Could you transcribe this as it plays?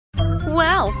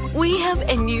Wow, we have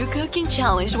a new cooking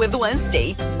challenge with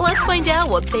Wednesday. Let's find out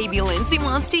what baby Lindsay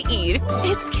wants to eat.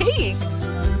 It's cake!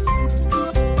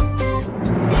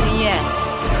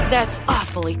 Yes, that's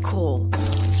awfully cool.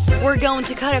 We're going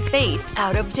to cut a face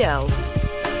out of dough.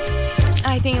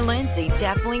 I think Lindsay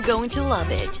definitely going to love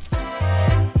it.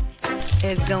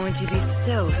 It's going to be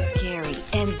so scary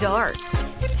and dark.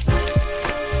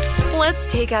 Let's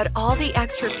take out all the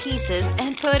extra pieces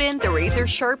and put in the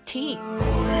razor-sharp teeth.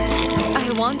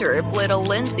 I wonder if little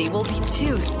Lindsay will be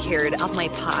too scared of my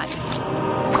pie.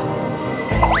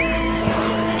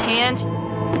 And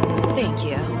thank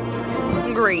you.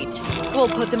 Great. We'll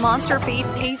put the monster face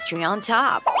pastry on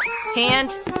top.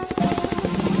 And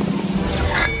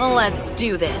let's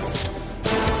do this.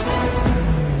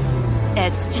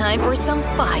 It's time for some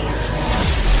fire.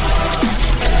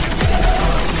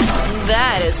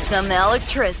 That is some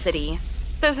electricity.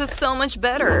 This is so much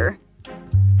better.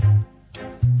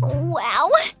 Wow!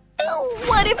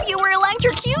 What if you were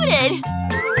electrocuted?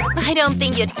 I don't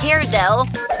think you'd care though.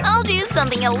 I'll do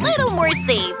something a little more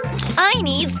safe. I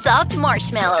need soft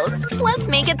marshmallows. Let's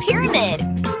make a pyramid.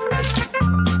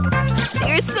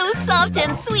 They're so soft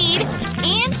and sweet.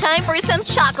 And time for some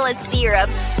chocolate syrup.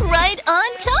 Right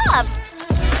on top.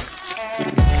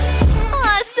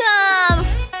 Awesome!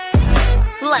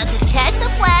 Let's attach the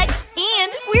flag,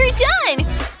 and we're done!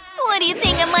 What do you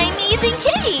think of my amazing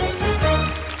cake?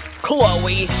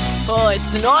 Chloe,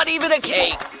 it's not even a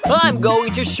cake. I'm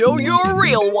going to show you a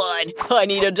real one. I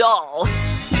need a doll.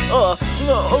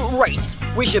 Right.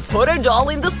 We should put a doll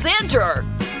in the center.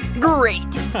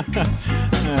 Great.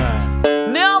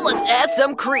 Now let's add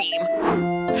some cream.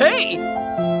 Hey!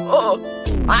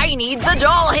 I need the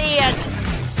doll hand.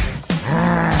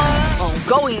 I'm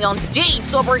going on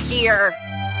dates over here.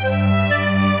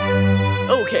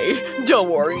 Okay, don't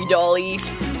worry, Dolly.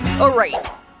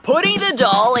 Alright, putting the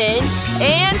doll in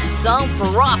and some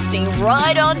frosting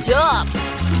right on top.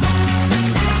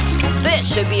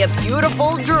 This should be a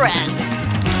beautiful dress.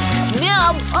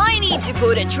 Now, I need to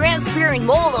put a transparent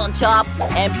mold on top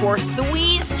and pour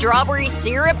sweet strawberry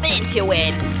syrup into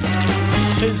it.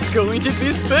 It's going to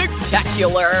be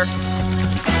spectacular.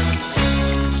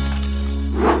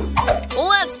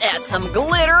 Let's add some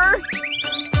glitter.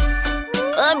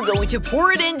 I'm going to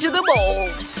pour it into the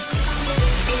mold.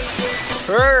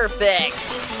 Perfect.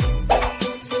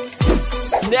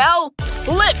 Now,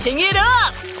 lifting it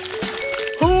up.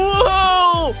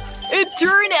 Whoa! It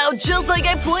turned out just like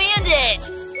I planned it.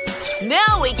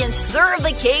 Now we can serve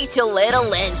the cake to little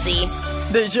Lindsay.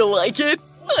 Did you like it?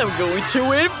 I'm going to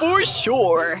win for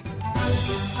sure.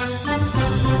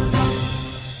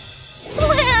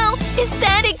 Wow! Is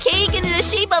that a cake in the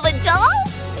shape of a doll?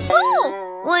 Oh!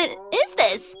 What is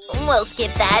this? We'll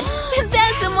skip that.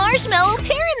 That's a marshmallow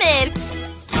pyramid!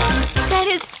 That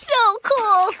is so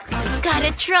cool!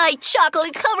 Gotta try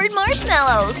chocolate-covered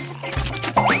marshmallows!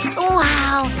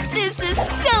 Wow! This is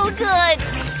so good!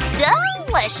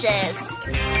 Delicious!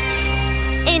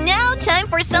 And now time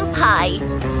for some pie.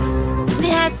 It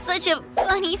has such a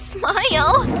funny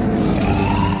smile.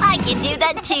 I can do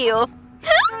that too.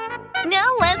 Now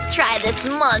let's try this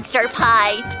monster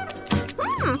pie.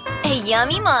 A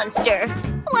yummy monster.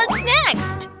 What's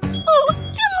next? Oh,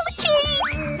 doll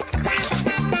cake!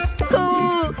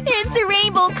 Ooh, it's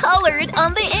rainbow colored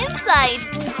on the inside.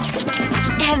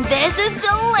 And this is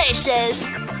delicious.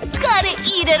 Gotta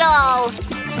eat it all.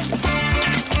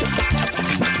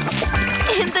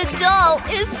 And the doll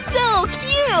is so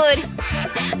cute.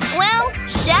 Well,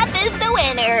 Chef is the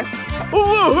winner.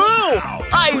 Woohoo!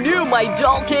 I knew my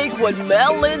doll cake would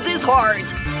melt Lindsay's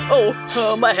heart.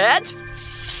 Oh, my hat?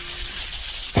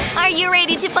 Are you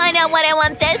ready to find out what I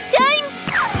want this time?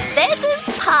 This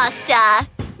is pasta.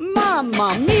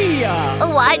 Mamma mia!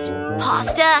 What?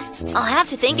 Pasta? I'll have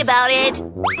to think about it.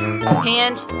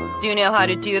 And do you know how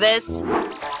to do this?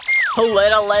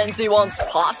 Little Lindsay wants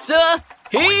pasta?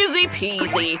 Easy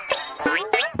peasy.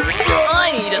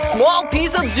 I need a small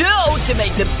piece of dough to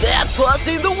make the best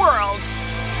pasta in the world.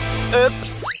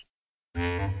 Oops.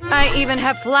 I even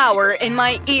have flour in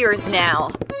my ears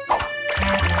now.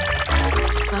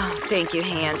 Oh, thank you,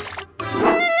 Hand.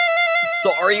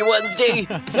 Sorry, Wednesday.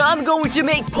 I'm going to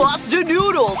make pasta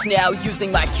noodles now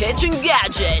using my kitchen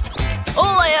gadget.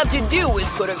 All I have to do is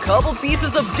put a couple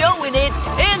pieces of dough in it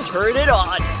and turn it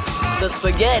on. The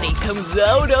spaghetti comes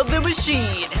out of the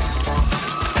machine.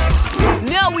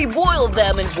 Now we boil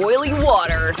them in boiling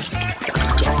water.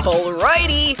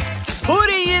 Alrighty,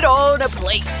 putting it on a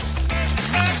plate.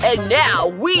 And now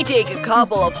we take a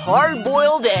couple of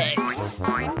hard-boiled eggs.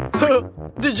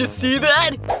 Did you see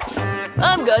that?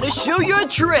 I'm gonna show you a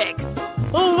trick.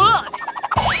 Look!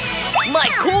 My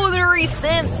culinary culinary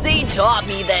sensei taught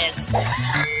me this.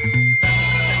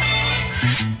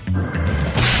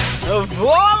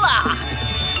 Voila!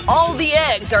 All the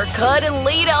eggs are cut and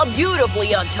laid out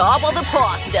beautifully on top of the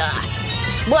pasta.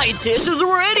 My dish is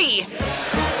ready!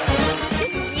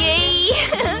 Yay!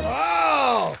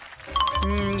 Wow!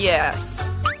 Yes.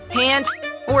 And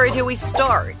where do we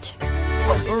start?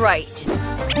 Right.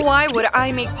 Why would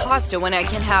I make pasta when I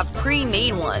can have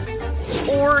pre-made ones?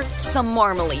 Or some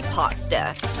marmalade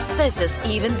pasta. This is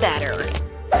even better.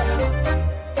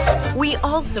 We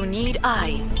also need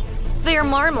ice. They're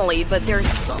marmalade, but there's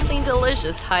something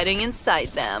delicious hiding inside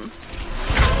them.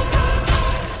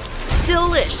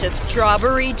 Delicious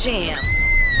strawberry jam.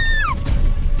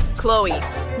 Chloe,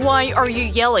 why are you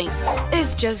yelling?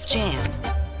 It's just jam.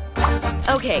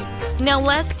 Okay, now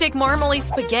let's stick marmalade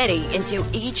spaghetti into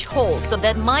each hole so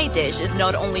that my dish is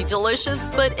not only delicious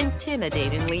but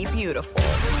intimidatingly beautiful.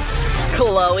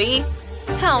 Chloe,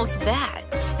 how's that?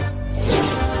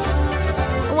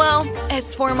 Well,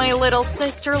 it's for my little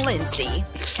sister Lindsay.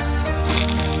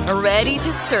 Ready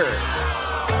to serve.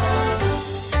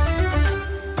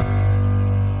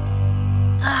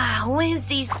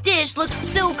 Wednesday's dish looks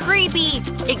so creepy.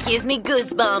 It gives me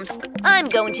goosebumps. I'm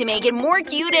going to make it more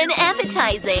cute and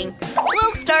appetizing.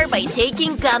 We'll start by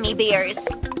taking gummy bears.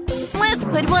 Let's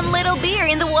put one little bear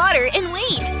in the water and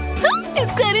wait.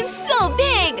 It's gotten so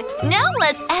big. Now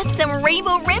let's add some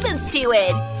rainbow ribbons to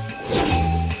it.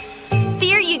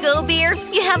 There you go, bear.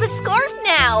 You have a scarf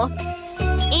now.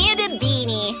 And a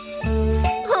beanie.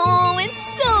 Oh, it's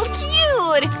so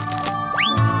cute.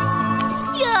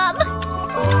 Yum.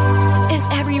 Is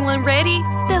everyone ready?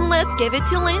 Then let's give it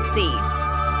to Lindsay.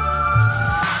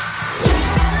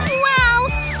 Wow,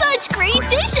 such great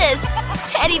dishes!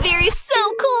 Teddy bear is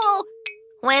so cool!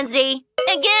 Wednesday,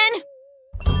 again?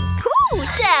 Ooh,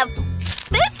 chef!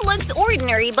 This looks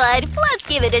ordinary, but let's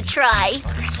give it a try.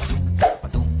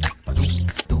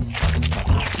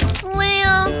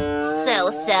 Well,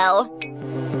 so-so.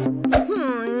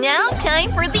 Now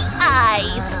time for the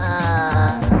eyes.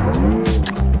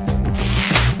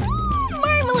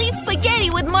 Marmalade spaghetti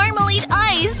with marmalade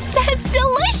eyes! That's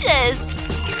delicious!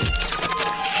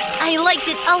 I liked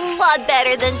it a lot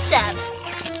better than Chef's.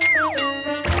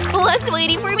 What's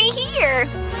waiting for me here?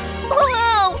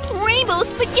 Wow! Rainbow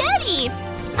spaghetti!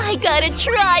 I gotta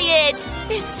try it!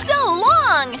 It's so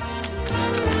long!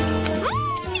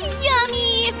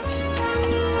 Yummy!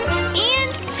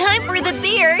 And time for the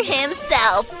bear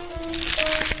himself.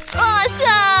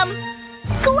 Awesome!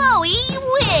 Chloe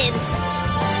wins!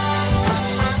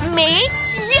 Me?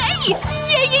 Yay!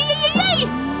 Yay, yay, yay, yay,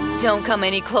 yay! Don't come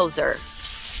any closer.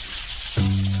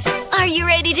 Are you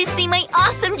ready to see my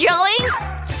awesome drawing?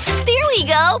 There we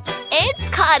go! It's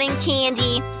cotton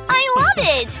candy! I love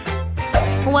it!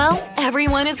 Well,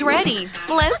 everyone is ready.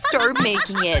 Let's start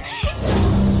making it.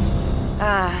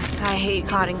 I hate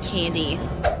cotton candy.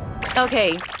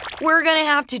 Okay, we're gonna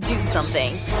have to do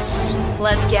something.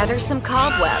 Let's gather some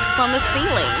cobwebs from the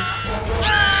ceiling.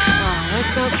 Oh,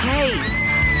 it's okay.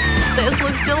 This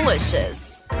looks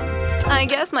delicious. I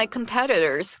guess my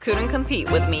competitors couldn't compete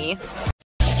with me.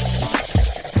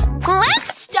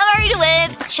 Let's start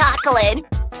with chocolate.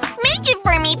 Make it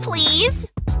for me, please.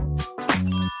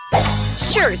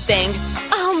 Sure thing.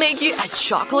 I'll make you a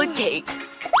chocolate cake.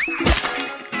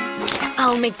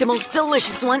 I'll make the most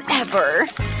delicious one ever.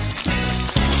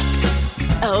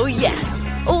 Oh yes.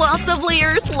 Lots of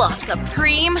layers, lots of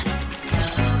cream.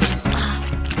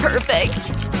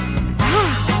 Perfect.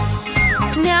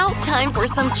 Now time for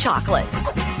some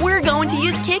chocolates. We're going to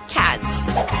use Kit Kats.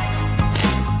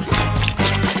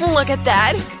 Look at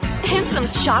that. And some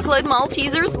chocolate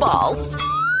Maltesers balls.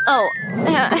 Oh,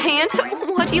 and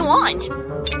what do you want?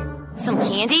 Some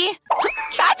candy?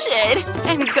 Catch it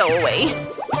and go away.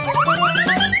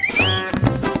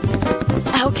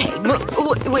 Okay,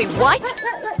 wait, what?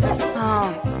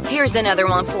 Oh, here's another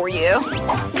one for you.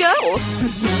 Go!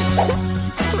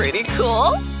 Pretty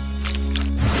cool.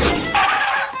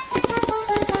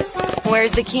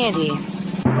 Where's the candy?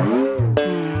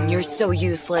 You're so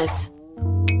useless.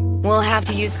 We'll have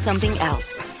to use something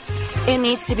else. It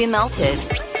needs to be melted.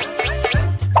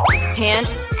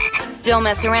 And don't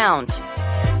mess around.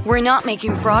 We're not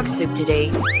making frog soup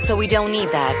today, so we don't need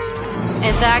that.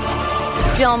 In fact,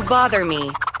 don't bother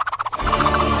me.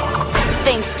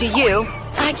 Thanks to you,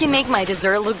 I can make my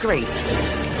dessert look great.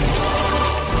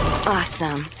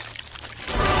 Awesome.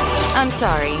 I'm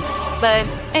sorry, but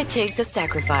it takes a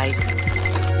sacrifice.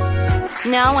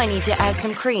 Now I need to add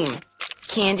some cream,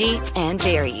 candy, and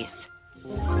berries.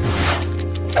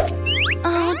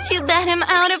 Oh, too bad I'm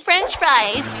out of French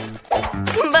fries.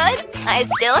 But I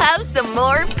still have some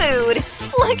more food.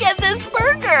 Look at this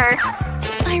burger!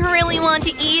 I really want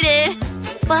to eat it,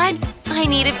 but I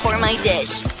need it for my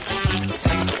dish.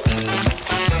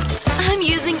 I'm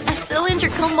using a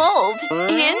cylindrical mold,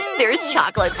 and there's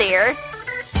chocolate there.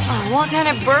 Oh, what kind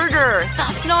of burger?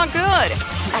 That's not good.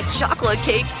 A chocolate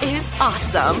cake is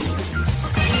awesome.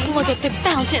 Look at the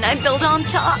fountain I built on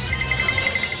top.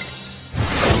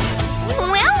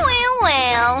 Well.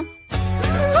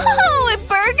 Whoa, a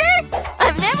burger?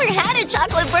 I've never had a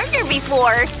chocolate burger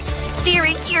before.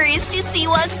 Very curious to see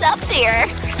what's up there.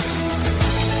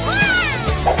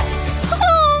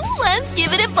 Oh, let's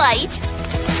give it a bite.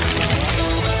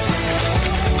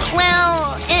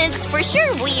 Well, it's for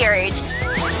sure weird.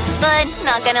 But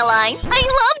not gonna lie, I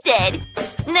loved it.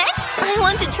 Next, I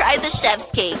want to try the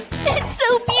chef's cake. It's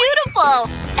so beautiful!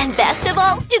 And best of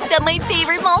all, it's got my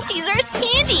favorite Maltesers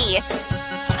candy!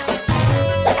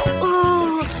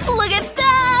 Ooh, look at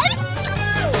that!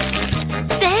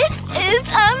 This is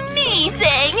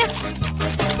amazing!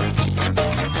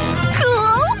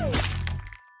 Cool!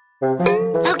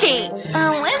 Okay,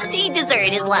 Wednesday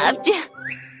dessert is left.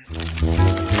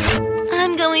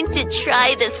 I'm going to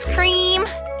try this cream.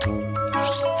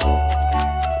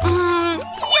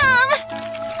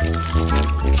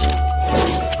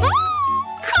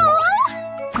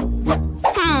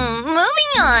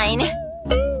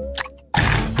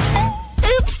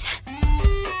 Oops.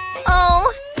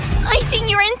 Oh, I think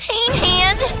you're in pain,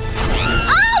 hand.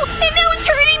 Oh, and now it's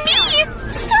hurting me!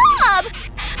 Stop!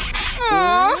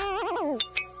 Aww.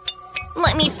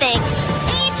 Let me think.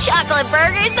 Chocolate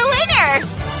burger is the winner!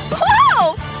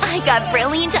 Whoa! I got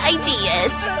brilliant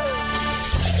ideas.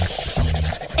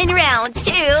 In round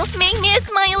 2, make me a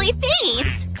smiley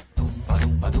face.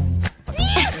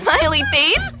 A smiley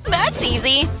face? That's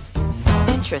easy.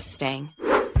 Interesting.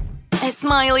 A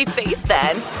smiley face,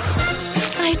 then.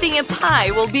 I think a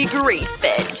pie will be a great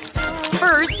fit.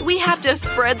 First, we have to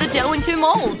spread the dough into a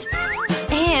mold.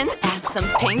 And add some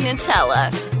pink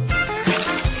Nutella.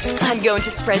 I'm going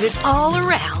to spread it all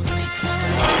around.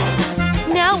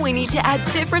 Now we need to add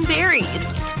different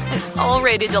berries. It's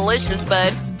already delicious,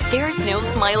 but there's no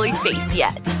smiley face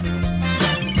yet.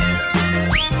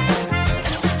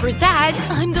 For that,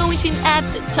 I'm going to add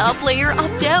the top layer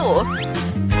of dough.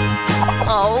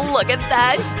 Oh, look at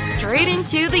that! Straight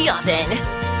into the oven.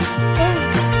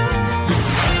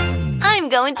 I'm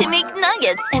going to make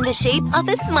nuggets in the shape of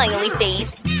a smiley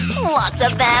face. Lots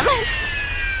of them.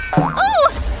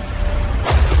 Oh!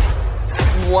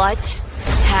 What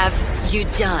have you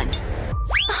done?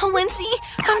 Oh, Wednesday,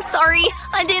 I'm sorry.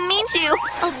 I didn't mean to.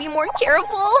 I'll be more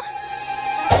careful.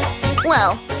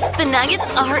 Well, the nuggets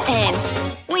are in.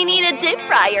 We need a deep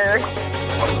fryer.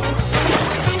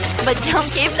 But don't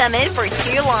keep them in for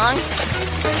too long.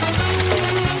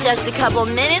 Just a couple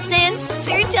minutes in,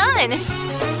 they're done.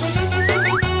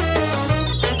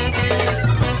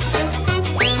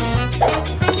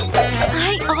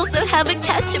 I also have a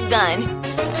ketchup gun.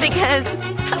 Because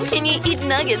how can you eat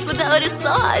nuggets without a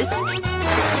sauce?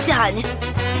 Done.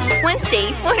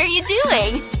 Wednesday, what are you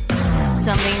doing?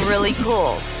 Something really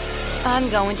cool. I'm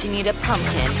going to need a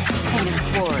pumpkin and a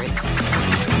sword.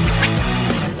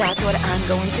 That's what I'm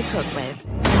going to cook with.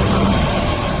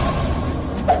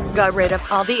 Got rid of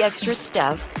all the extra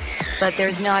stuff, but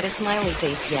there's not a smiley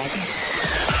face yet.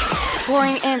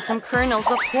 Pouring in some kernels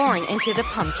of corn into the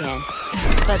pumpkin.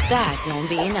 But that won't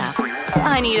be enough.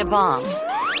 I need a bomb.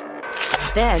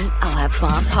 Then I'll have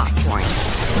bomb popcorn.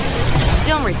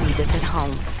 Don't repeat this at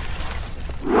home.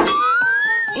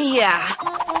 Yeah,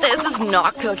 this is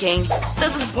not cooking.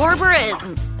 This is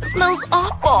barbarism. It smells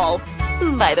awful.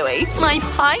 By the way, my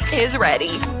pie is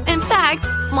ready. In fact,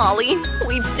 Molly,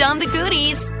 we've done the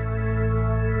goodies.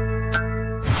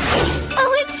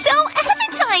 Oh, it's so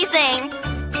appetizing!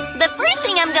 The first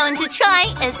thing I'm going to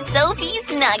try is Sophie's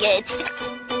nugget.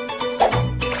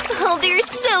 Oh, they're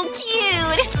so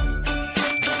cute!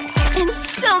 And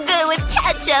so good with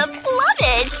ketchup. Love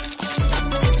it!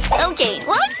 Okay,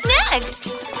 what's next?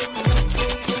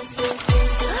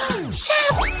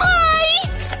 Chef's pie!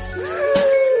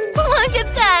 Look at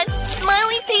that!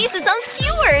 Smiley faces on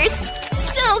skewers!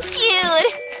 So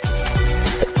cute!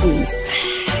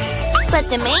 But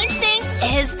the main thing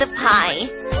is the pie.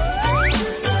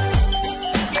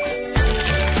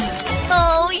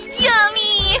 Oh,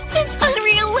 yummy! It's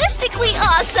unrealistically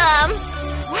awesome!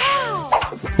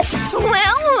 Wow!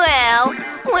 Well,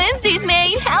 Wednesday's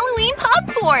made Halloween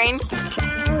popcorn!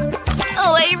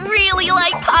 Oh, I really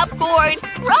like popcorn!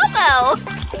 Bravo!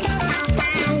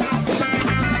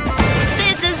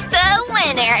 This is the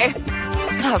winner!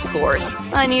 Of course.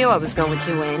 I knew I was going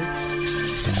to win.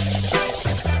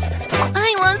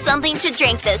 I want something to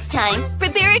drink this time.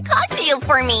 Prepare a cocktail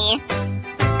for me.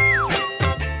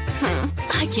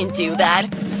 I can do that.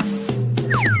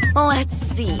 Let's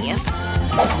see.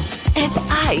 It's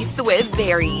ice with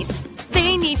berries.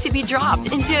 They need to be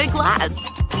dropped into a glass.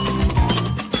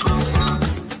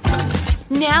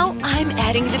 Now I'm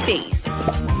adding the base.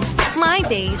 My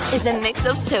base is a mix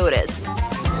of sodas,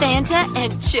 Fanta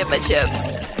and Chupa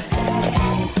Chups,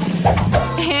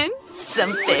 and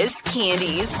some fizz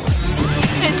candies.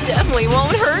 It definitely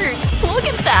won't hurt. Look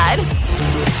at that.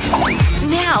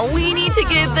 Now we need to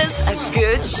give this a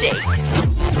good shake.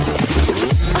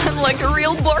 I'm like a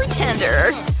real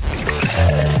bartender.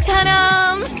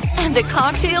 Ta-da! And the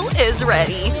cocktail is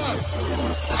ready.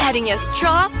 Adding a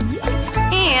straw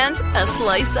and a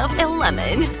slice of a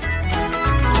lemon.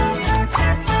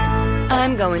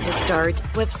 I'm going to start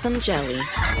with some jelly.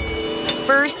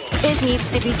 First, it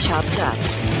needs to be chopped up.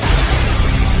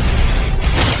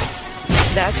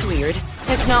 That's weird.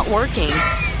 It's not working.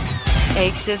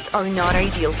 Axes are not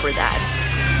ideal for that.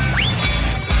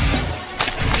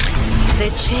 The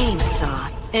chainsaw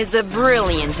is a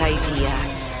brilliant idea.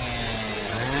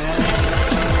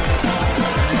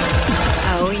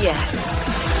 Oh yes.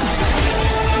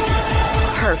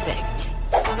 Perfect.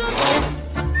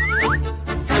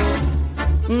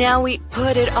 Now we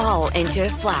put it all into a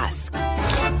flask.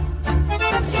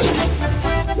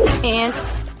 And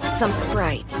some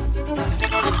Sprite.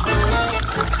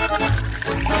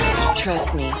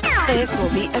 Trust me, this will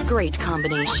be a great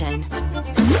combination.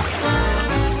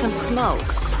 Some smoke.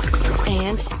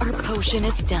 And our potion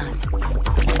is done.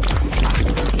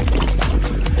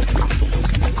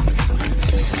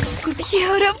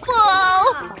 Beautiful!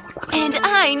 And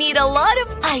I need a lot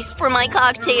of ice for my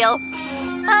cocktail.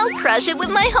 I'll crush it with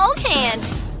my whole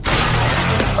hand.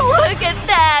 Look at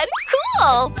that!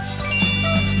 Cool!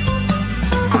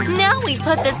 Now we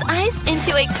put this ice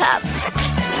into a cup.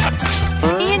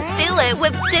 And fill it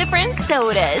with different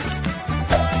sodas.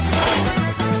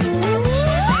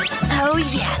 Oh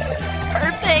yes!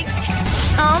 Perfect!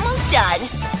 Almost done.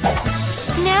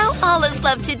 Now all that's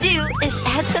left to do is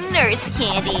add some Nerds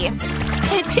candy.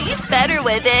 It tastes better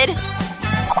with it.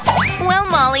 Well,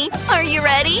 Molly, are you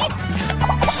ready?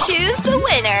 Choose the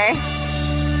winner.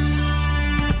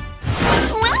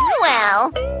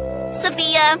 Well.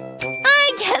 Sophia,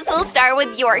 I guess we'll start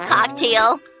with your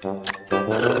cocktail.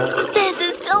 This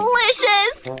is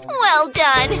delicious! Well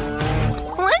done!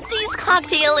 Wednesday's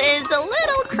cocktail is a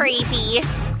little creepy.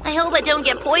 I hope I don't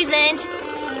get poisoned.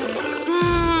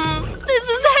 This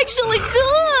is actually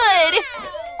good!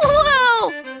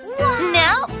 Whoa!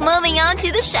 Now, moving on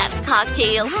to the chef's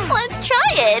cocktail. Let's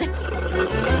try it!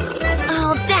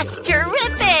 Oh, that's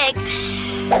terrific!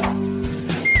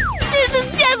 This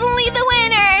is definitely the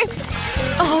winner!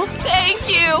 Oh, thank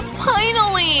you!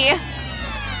 Finally!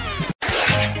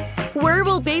 Where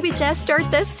will Baby Jess start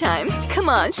this time? Come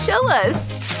on, show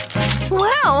us!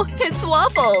 Wow, it's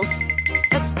waffles!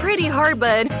 It's pretty hard,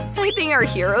 but I think our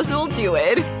heroes will do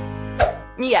it.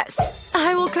 Yes,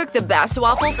 I will cook the best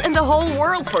waffles in the whole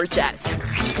world for Jess.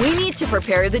 We need to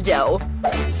prepare the dough.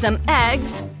 Some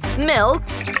eggs, milk,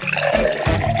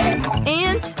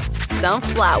 and some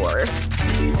flour.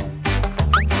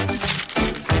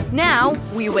 Now,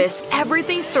 we whisk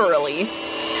everything thoroughly.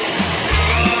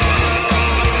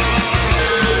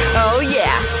 Oh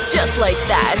yeah, just like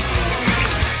that.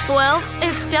 Well,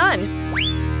 it's done.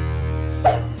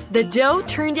 The dough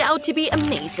turned out to be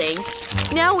amazing.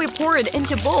 Now we pour it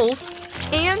into bowls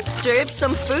and drip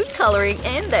some food coloring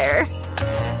in there.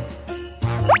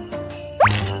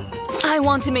 I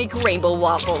want to make rainbow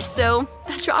waffles, so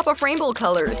a drop of rainbow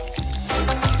colors.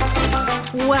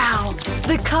 Wow,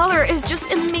 the color is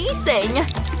just amazing!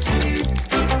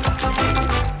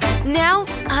 Now,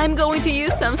 I'm going to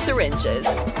use some syringes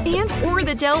and pour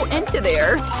the dough into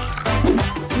there.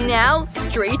 Now,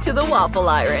 straight to the waffle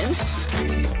irons.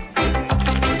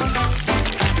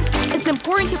 It's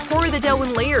important to pour the dough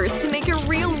in layers to make a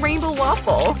real rainbow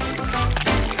waffle.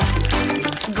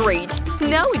 Great,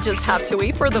 now we just have to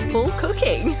wait for the full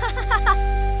cooking.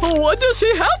 What does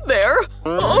she have there?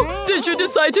 Oh, did you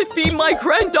decide to feed my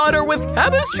granddaughter with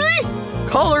chemistry?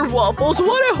 Colored waffles,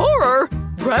 what a horror!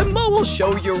 Grandma will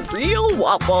show you real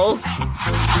waffles.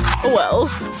 Well,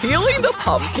 peeling the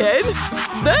pumpkin,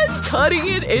 then cutting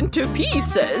it into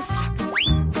pieces.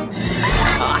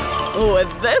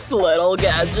 With this little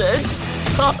gadget.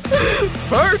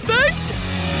 Perfect!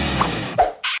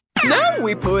 Now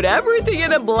we put everything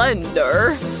in a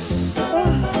blender.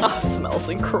 Smells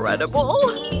incredible.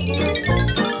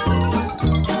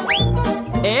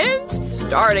 And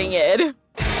starting it.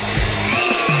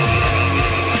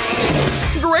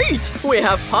 Great! We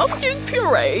have pumpkin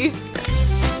puree.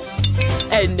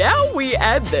 And now we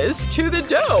add this to the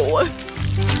dough.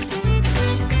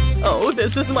 Oh,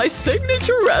 this is my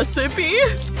signature recipe.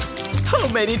 How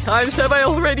many times have I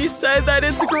already said that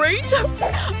it's great?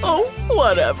 Oh,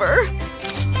 whatever.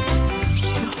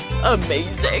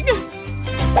 Amazing.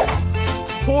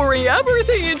 Pouring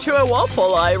everything into a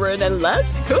waffle iron and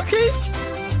let's cook it.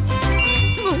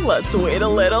 Let's wait a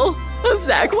little.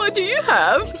 Zach, what do you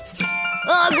have?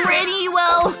 Granny,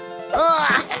 well…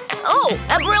 oh,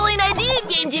 a brilliant idea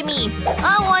came to me!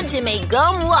 I want to make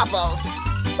gum waffles.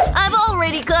 I've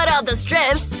already cut out the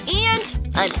strips,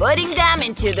 and I'm putting them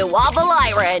into the waffle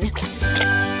iron.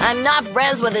 I'm not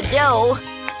friends with the dough.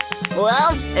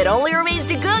 Well, it only remains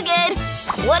to cook it.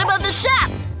 What about the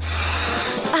chef?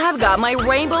 I've got my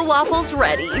rainbow waffles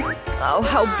ready. Oh,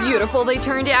 how beautiful they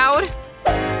turned out.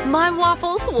 My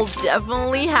waffles will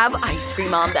definitely have ice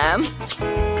cream on them.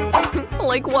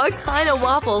 Like, what kind of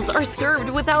waffles are served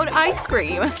without ice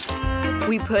cream?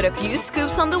 We put a few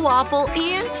scoops on the waffle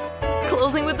and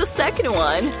closing with the second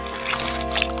one.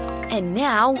 And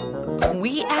now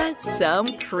we add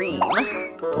some cream.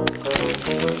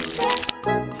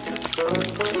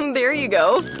 There you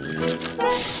go.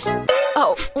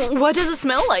 Oh, what does it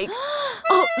smell like?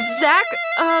 Oh, Zach,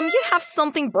 you have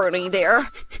something burning there.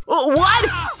 What?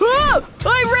 Oh,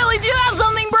 I really do have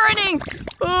something burning!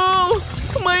 Oh,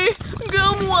 my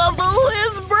gum waffle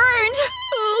is burnt!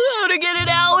 Oh, how to get it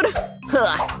out?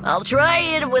 I'll try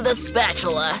it with a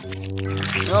spatula.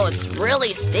 Oh, it's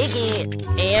really sticky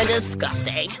and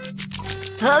disgusting.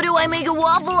 How do I make a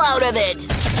waffle out of it?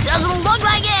 Doesn't look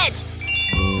like it!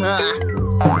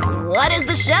 What is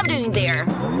the chef doing there?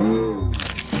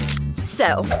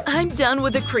 So, I'm done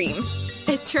with the cream.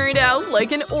 It turned out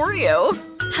like an Oreo.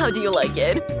 How do you like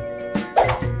it?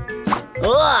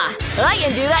 I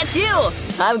can do that too!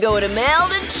 I'm going to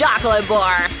melt a chocolate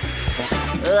bar.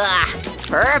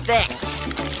 Perfect!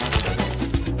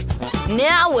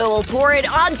 Now we will pour it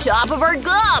on top of our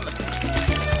gum!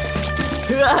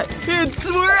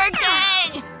 It's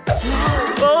working!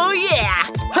 Oh yeah!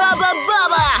 Hubba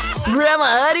bubba! Grandma,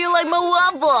 how do you like my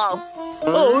waffle?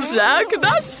 Oh, Zach,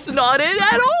 that's not it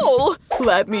at all!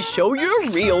 Let me show you a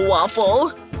real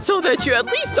waffle, so that you at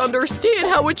least understand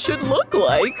how it should look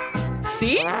like.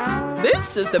 See?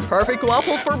 This is the perfect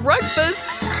waffle for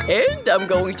breakfast. And I'm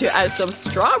going to add some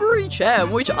strawberry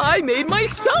jam, which I made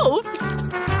myself.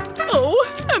 Oh,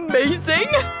 amazing!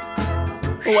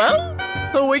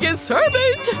 Well, we can serve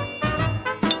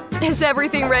it! Is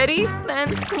everything ready?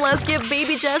 Then let's give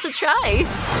Baby Jess a try.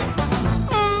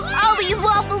 All these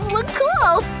waffles look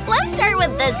cool! Let's start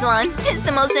with this one. It's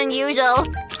the most unusual.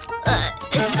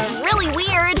 It's really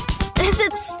weird. Is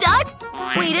it stuck?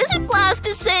 Wait, is it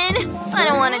plasticine? I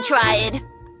don't want to try it.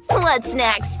 What's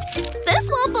next? This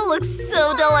waffle looks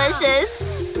so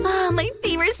delicious. My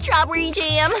favorite strawberry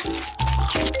jam.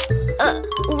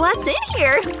 What's in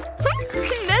here?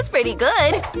 That's pretty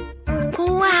good.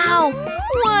 Wow!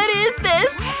 What is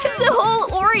this? It's a whole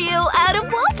Oreo out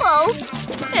of waffles!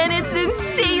 And it's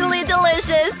insanely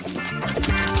delicious!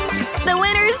 The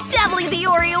winner is definitely the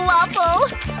Oreo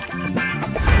waffle!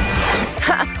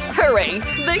 Ha! Hooray!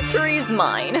 Victory is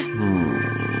mine!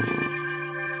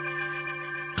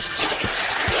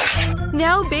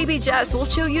 Now Baby Jess will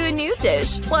show you a new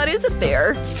dish. What is it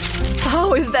there?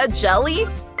 Oh, is that jelly?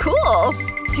 Cool!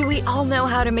 Do we all know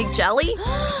how to make jelly?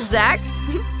 Zach,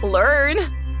 learn!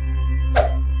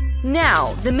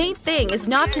 Now, the main thing is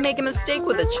not to make a mistake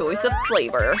with the choice of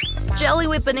flavor. Jelly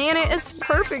with banana is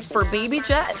perfect for Baby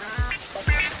Jess.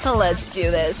 Let's do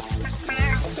this.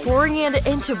 Pouring it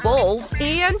into bowls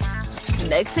and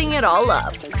mixing it all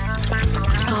up.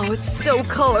 Oh, it's so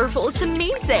colorful. It's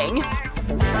amazing.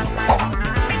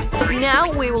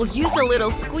 Now we will use a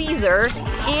little squeezer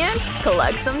and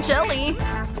collect some jelly.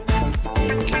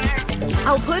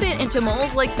 I'll put it into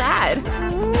molds like that.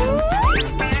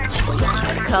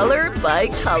 Color by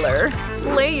color,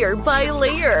 layer by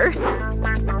layer.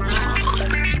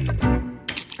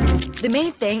 The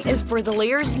main thing is for the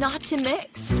layers not to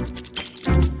mix.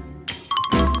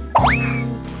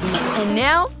 And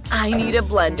now I need a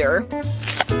blender.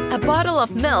 A bottle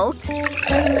of milk.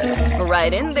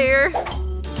 Right in there.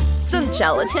 Some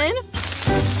gelatin.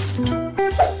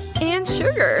 And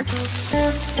sugar.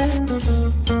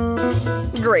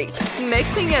 Great.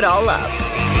 Mixing it all up.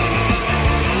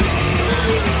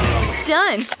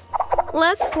 Done!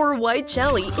 Let's pour white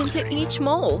jelly into each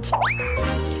mold.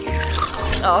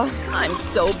 Oh, I'm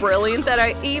so brilliant that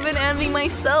I even envy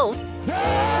myself.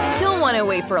 Don't want to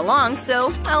wait for long,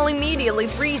 so I'll immediately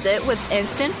freeze it with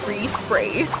instant freeze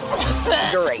spray.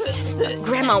 Great.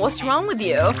 Grandma, what's wrong with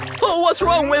you? Oh, what's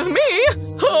wrong with me?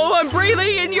 Oh, I'm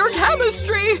breathing in your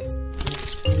chemistry.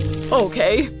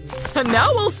 Okay, and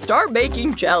now we'll start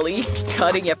making jelly.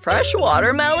 Cutting a fresh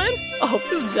watermelon. Oh,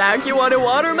 Zach, you want a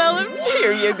watermelon?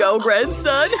 Here you go,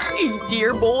 grandson. Eat,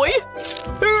 dear boy.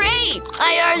 Hooray!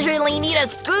 I urgently need a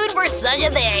spoon for such a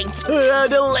thing.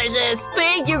 Delicious.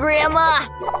 Thank you, Grandma.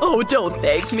 Oh, don't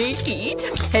thank me. Eat.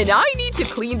 And I need to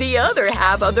clean the other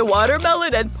half of the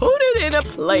watermelon and put it in a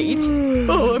plate.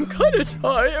 Oh, I'm kind of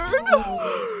tired.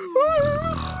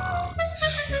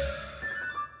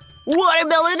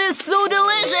 Watermelon is so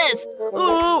delicious!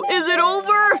 Oh, is it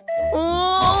over?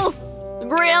 Oh,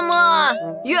 Grandma,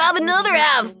 you have another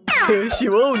half. She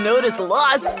won't notice the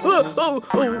loss.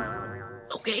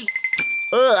 Okay.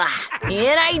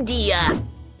 An idea.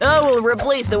 I will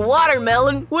replace the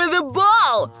watermelon with a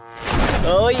ball.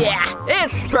 Oh yeah,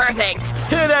 it's perfect.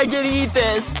 And I can eat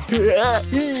this.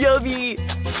 Yummy.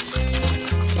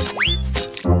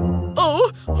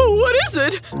 Oh, what is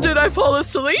it? Did I fall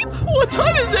asleep? What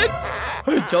time is it?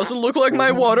 It doesn't look like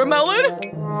my watermelon.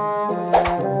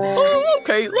 Oh,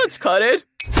 okay, let's cut it.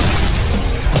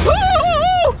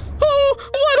 Oh,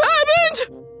 what happened?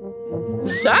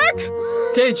 Zach?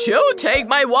 Did you take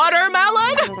my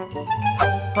watermelon?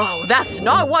 Oh, that's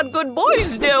not what good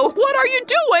boys do. What are you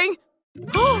doing?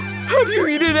 Oh, have you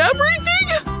eaten everything?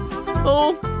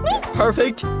 Oh,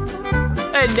 perfect.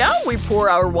 And now we pour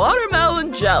our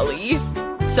watermelon jelly.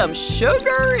 Some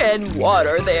sugar and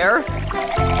water there.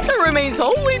 It remains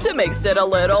only to mix it a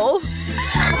little.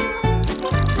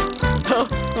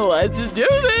 Let's do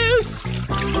this!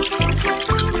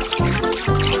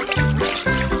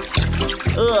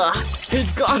 Ugh,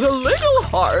 it got a little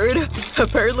hard.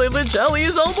 Apparently the jelly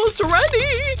is almost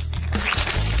ready.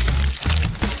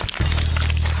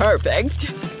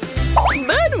 Perfect.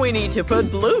 Then we need to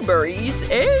put blueberries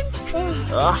and…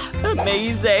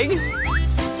 amazing!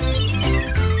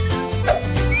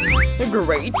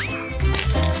 Great!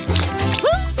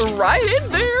 Right in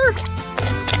there!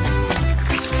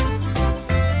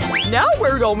 Now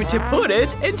we're going to put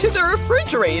it into the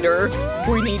refrigerator.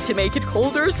 We need to make it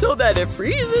colder so that it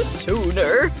freezes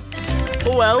sooner.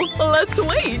 Well, let's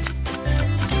wait.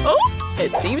 Oh,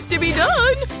 it seems to be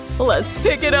done. Let's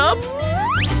pick it up.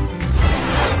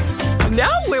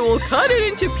 Now we will cut it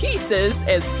into pieces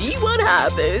and see what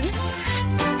happens.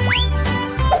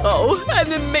 Oh,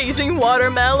 an amazing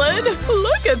watermelon!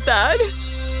 Look at that!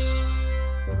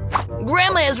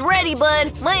 Grandma is ready,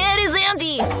 bud. My head is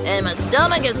empty. And my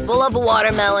stomach is full of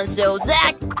watermelon, so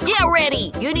Zach, get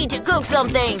ready. You need to cook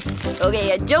something.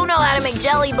 Okay, I don't know how to make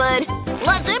jelly, bud.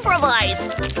 Let's improvise.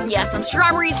 Yeah, some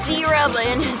strawberry syrup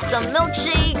and some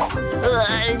milkshakes.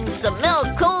 And some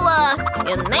milk cola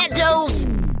and Mentos.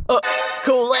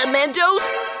 Cola and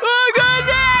Mentos? Oh,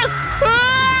 goodness!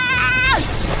 Ah!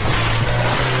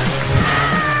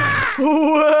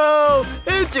 Whoa!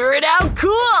 It turned out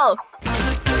cool!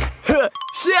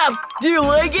 Chef, do you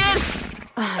like it?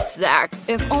 Zach,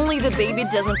 if only the baby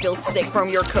doesn't feel sick from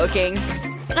your cooking.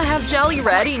 I have jelly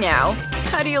ready now.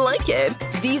 How do you like it?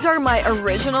 These are my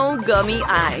original gummy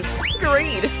eyes.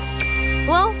 Great!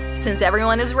 Well, since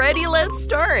everyone is ready, let's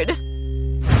start.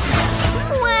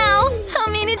 Wow! How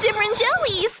many different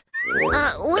jellies!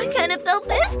 What kind of filth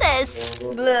is this?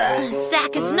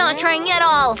 Zach is not trying at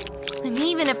all. I'm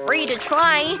even afraid to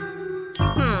try.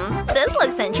 This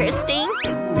looks interesting.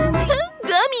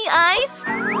 Gummy eyes!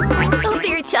 Oh,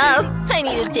 they're tough. I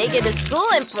need to take it to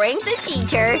school and prank the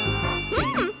teacher.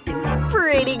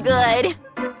 Pretty good.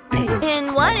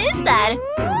 And what is that?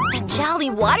 A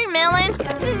jelly watermelon?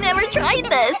 Never tried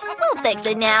this. We'll fix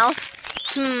it now.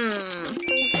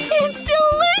 It's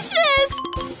delicious!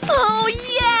 Oh,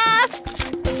 yeah!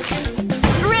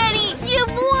 Granny, you've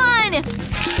won!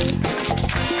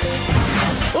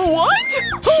 What?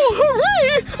 Oh,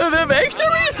 hooray! The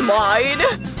victory is mine!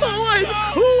 Oh, I'm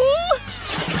cool!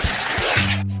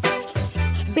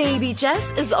 Baby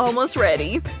Jess is almost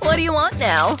ready. What do you want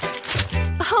now?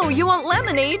 Oh, you want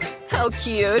lemonade? How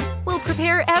cute. We'll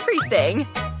prepare everything.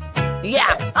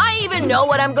 Yeah, I even know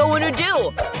what I'm going to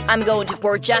do. I'm going to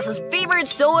pour Jess's favorite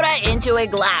soda into a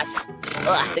glass.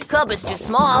 Ugh, the cup is too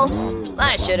small.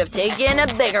 I should have taken a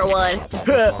bigger one.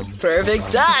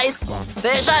 Perfect size.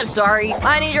 Fish, I'm sorry.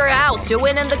 I need your house to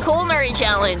win in the culinary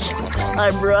challenge.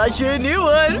 I brought you a new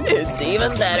one. It's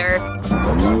even better.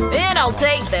 And I'll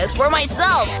take this for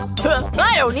myself.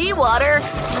 I don't need water.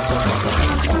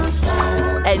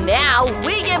 And now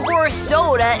we can pour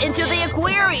soda into the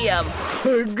aquarium.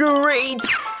 Great!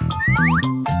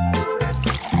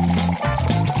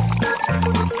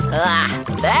 Ah,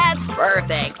 that's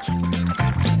perfect.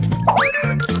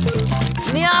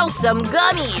 Now some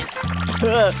gummies.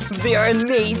 They're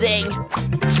amazing.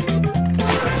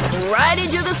 Right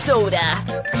into the soda.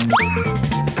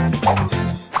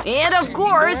 And of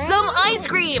course, some ice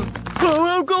cream. Oh,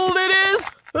 how cold it is!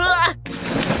 Ah!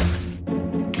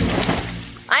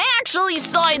 I actually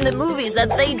saw in the movies that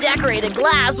they decorated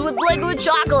glass with liquid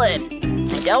chocolate.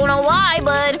 I don't know why,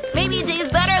 but maybe it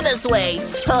tastes better this way.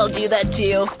 I'll do that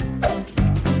too.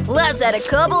 Let's add a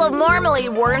couple of marmalade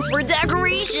worms for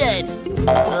decoration.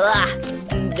 Ah,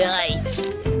 nice.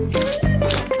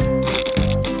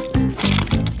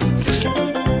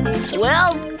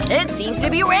 Well, it seems to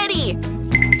be ready.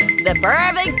 The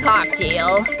perfect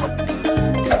cocktail.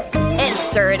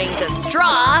 Inserting the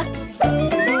straw.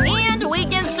 And we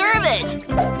can serve it.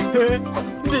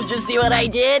 Did you see what I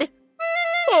did?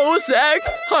 Oh, Zach,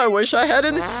 I wish I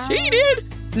hadn't seen it.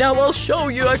 Now I'll show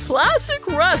you a classic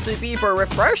recipe for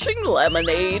refreshing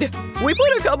lemonade. We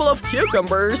put a couple of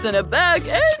cucumbers in a bag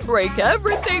and break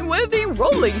everything with a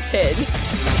rolling pin.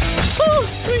 Oh,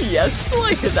 yes,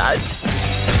 like that.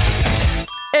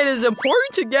 It is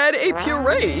important to get a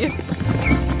puree.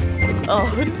 Oh,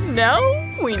 now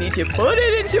we need to put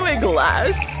it into a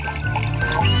glass.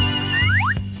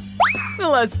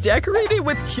 Let's decorate it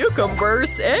with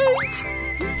cucumbers and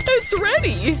it's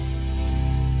ready.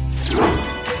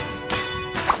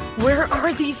 Where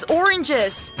are these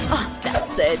oranges? Oh,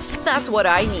 that's it. That's what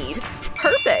I need.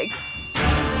 Perfect.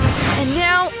 And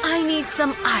now I need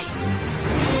some ice.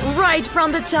 Right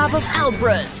from the top of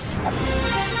Elbrus.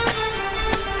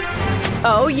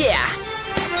 Oh, yeah.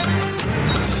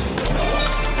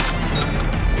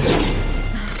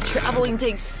 Traveling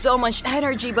takes so much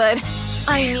energy, but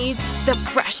I need the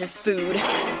freshest food.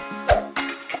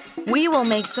 We will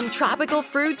make some tropical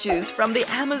fruit juice from the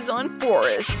Amazon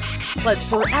forests. Let's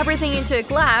pour everything into a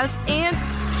glass and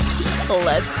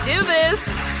let's do this.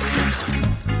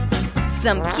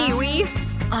 Some kiwi.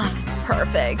 Ah,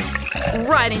 perfect.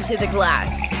 Right into the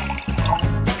glass.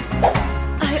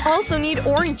 I also need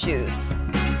orange juice.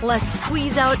 Let's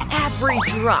squeeze out every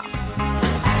drop.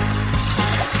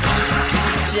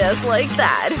 Just like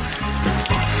that.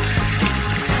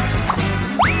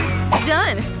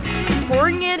 Done.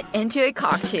 Pouring it into a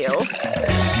cocktail.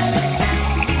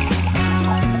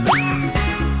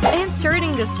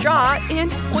 Inserting the straw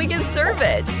and we can serve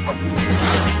it.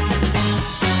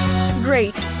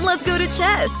 Great, let's go to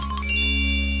chess.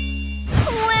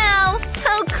 Wow,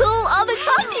 how cool all the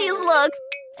cocktails look!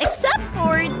 Except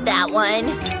for that one.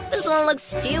 This one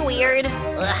looks too weird.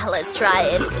 Ugh, let's try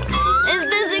it. Is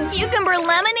this a cucumber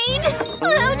lemonade?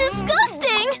 Oh, how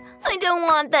disgusting! I don't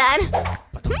want that.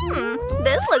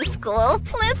 This looks cool.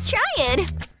 Let's try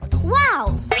it.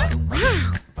 Wow.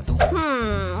 Wow.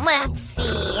 Let's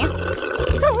see.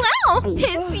 Wow,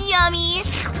 it's yummy.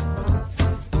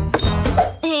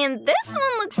 And this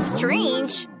one looks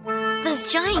strange.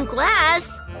 This giant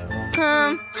glass.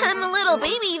 I'm a little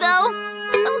baby though.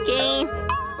 Okay,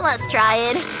 let's try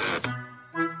it.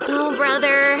 Oh,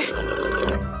 brother,